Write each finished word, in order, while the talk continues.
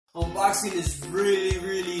Unboxing is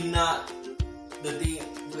really not the thing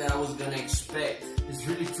that I was gonna expect. It's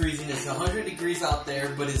really freezing. It's 100 degrees out there,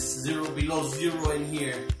 but it's below zero in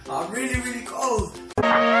here. I'm really cold.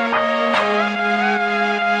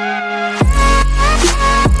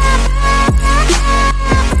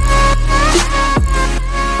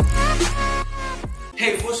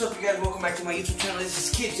 Hey, what's up you guys? Welcome back to my YouTube channel. This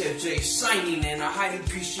is Kidjeffjay signing in. I highly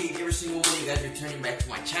appreciate every single one of you guys returning back to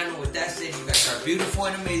my channel. With that said, you guys are beautiful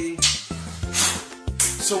and amazing.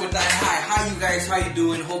 So with that, hi you guys, how you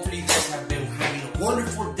doing? Hopefully you guys have been having a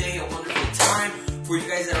wonderful day, a wonderful time. For you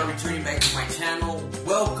guys that are returning back to my channel,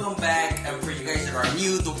 welcome back. And for you guys that are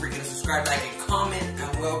new, don't forget to subscribe, like, and comment,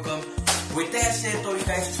 and welcome. With that said though, you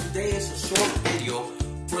guys, today is a short video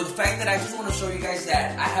for the fact that I just want to show you guys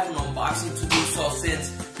that I have an unboxing to do. So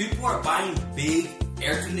since people are buying big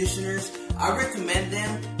air conditioners, I recommend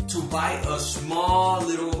them to buy a small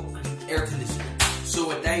little air conditioner. So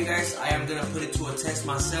with that, you guys, I am going to put it to a test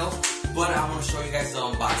myself, but I want to show you guys the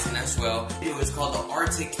unboxing as well. It was called the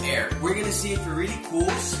Arctic Air. We're going to see if it really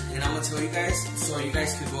cools, and I'm going to tell you guys, so you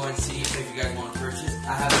guys could go and see if you guys want to purchase.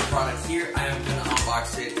 I have the product here. I am going to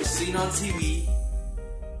unbox it. It's seen on TV.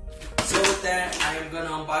 So with that, I am going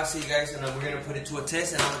to unbox it, you guys, and we're going to put it to a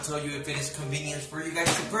test, and I'm going to tell you if it is convenient for you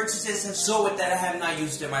guys to purchase it. And so with that, I have not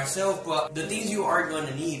used it myself, but the things you are going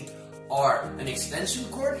to need are an extension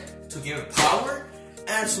cord to give it power,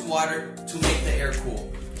 and some water to make the air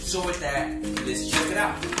cool. So with that, let's check it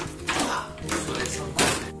out. So let's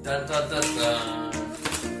unbox it. Dun dun dun dun.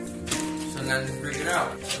 So now let's bring it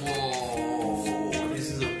out. Whoa, this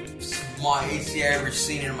is the smallest AC I've ever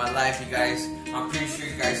seen in my life, you guys. I'm pretty sure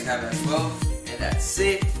you guys have it as well. And that's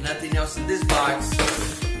it. Nothing else in this box.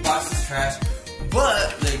 The box is trash.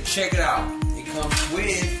 But let's check it out. It comes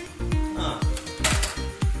with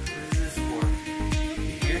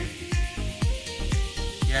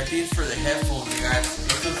yeah, I think it's for the headphones, you guys.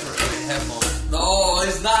 It's for the headphones. No,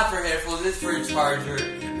 it's not for headphones. It's for a charger.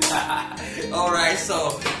 Alright,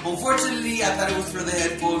 so unfortunately, I thought it was for the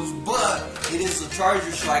headphones, but it is a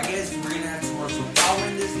charger. So I guess we're gonna have to run some power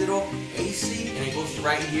in this little AC, and it goes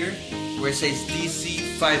right here where it says DC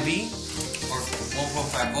 5V or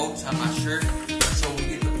 1.5 volts. I'm not sure. So we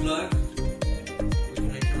get the plug. We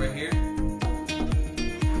connect it right here.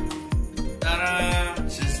 Ta-da!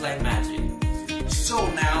 Just like magic. So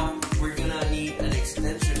now we're gonna need an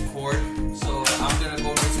extension cord. So I'm gonna go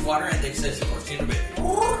with water and the extension cord. See in a bit.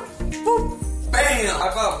 Bam!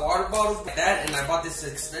 I bought water bottles like that, and I bought this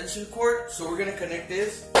extension cord. So we're gonna connect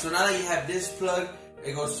this. So now that you have this plug,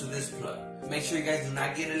 it goes to this plug. Make sure you guys do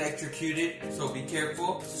not get electrocuted. So be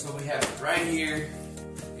careful. So we have it right here.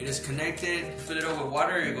 It is connected. Fill it up with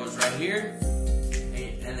water. It goes right here,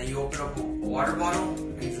 and then you open up a water bottle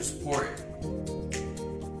and you just pour it.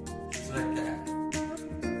 Just like that.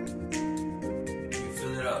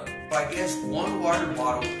 But I guess one water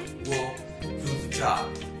bottle will do the job.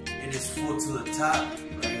 It is full to the top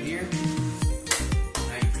right here.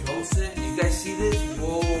 Now you close it. You guys see this?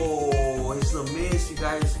 Whoa, it's the mist, you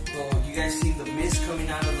guys. So you guys see the mist coming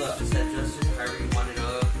out of the just adjust it however you want it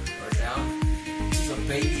up or down. This is a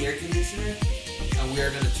baby air conditioner, and we are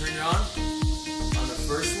gonna turn it on the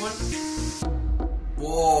first one.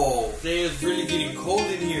 Whoa, today is really getting cold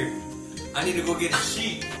in here. I need to go get a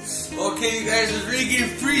sheet. Okay, you guys, it's really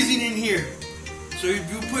getting freezing in here. So if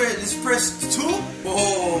you press 2,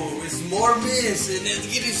 whoa, it's more mist, and it's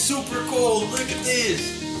getting super cold. Look at this.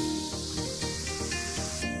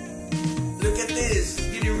 Look at this. It's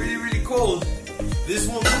getting really cold. This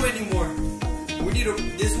won't do anymore.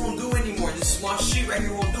 This won't do anymore. This small sheet right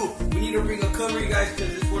here won't do. We need to bring a cover, you guys,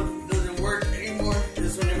 because this one doesn't work anymore.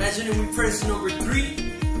 This one, imagine if we press number 3,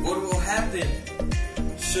 what will happen?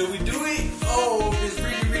 Should we do it? Oh, it's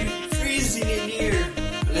really freezing in here.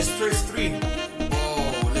 Let's press 3.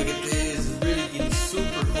 Oh, look at this. It's really getting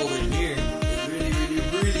super cold in here. It's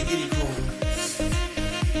really getting cold.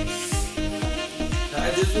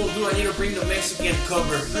 This won't do. I need to bring the Mexican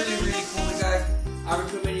cover. Really cold, guys. I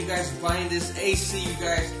recommend you guys buying this AC, you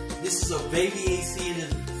guys. This is a baby AC,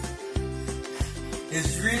 and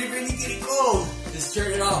it's really getting cold. Just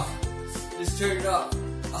turn it off. Just turn it off.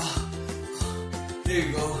 There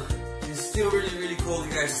you go. It's still really cold,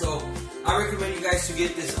 you guys. So I recommend you guys to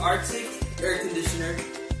get this Arctic air conditioner.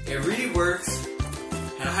 It really works.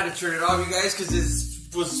 And I had to turn it off, you guys, because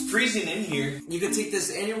it was freezing in here. You can take this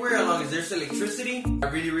anywhere as long as there's electricity. I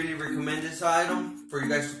really recommend this item for you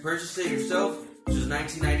guys to purchase it yourself. Which is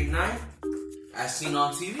 $19.99 as seen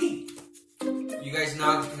on TV. You guys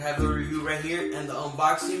now can have the review right here and the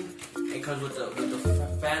unboxing. It comes with the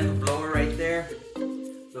fan, the blower right there,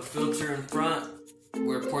 the filter in front,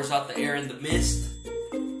 where it pours out the air in the mist.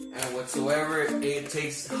 whatsoever. It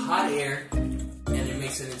takes hot air and it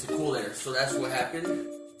makes it into cool air. So that's what happened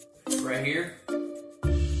right here.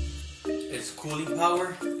 It's cooling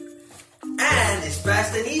power. And it's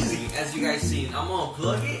fast and easy, as you guys seen. I'm gonna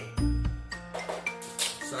plug it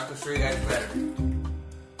so I can show you guys better.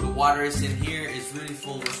 The water is in here. It's really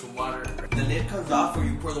full with some water. The lid comes off where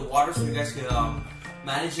you pour the water so you guys can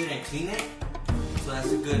manage it and clean it. So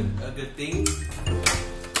that's a good thing.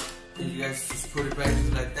 And you guys just put it back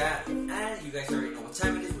like that. And you guys already know what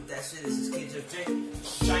time it is. With that said, this is Kidjeffjay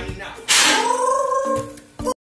signing out.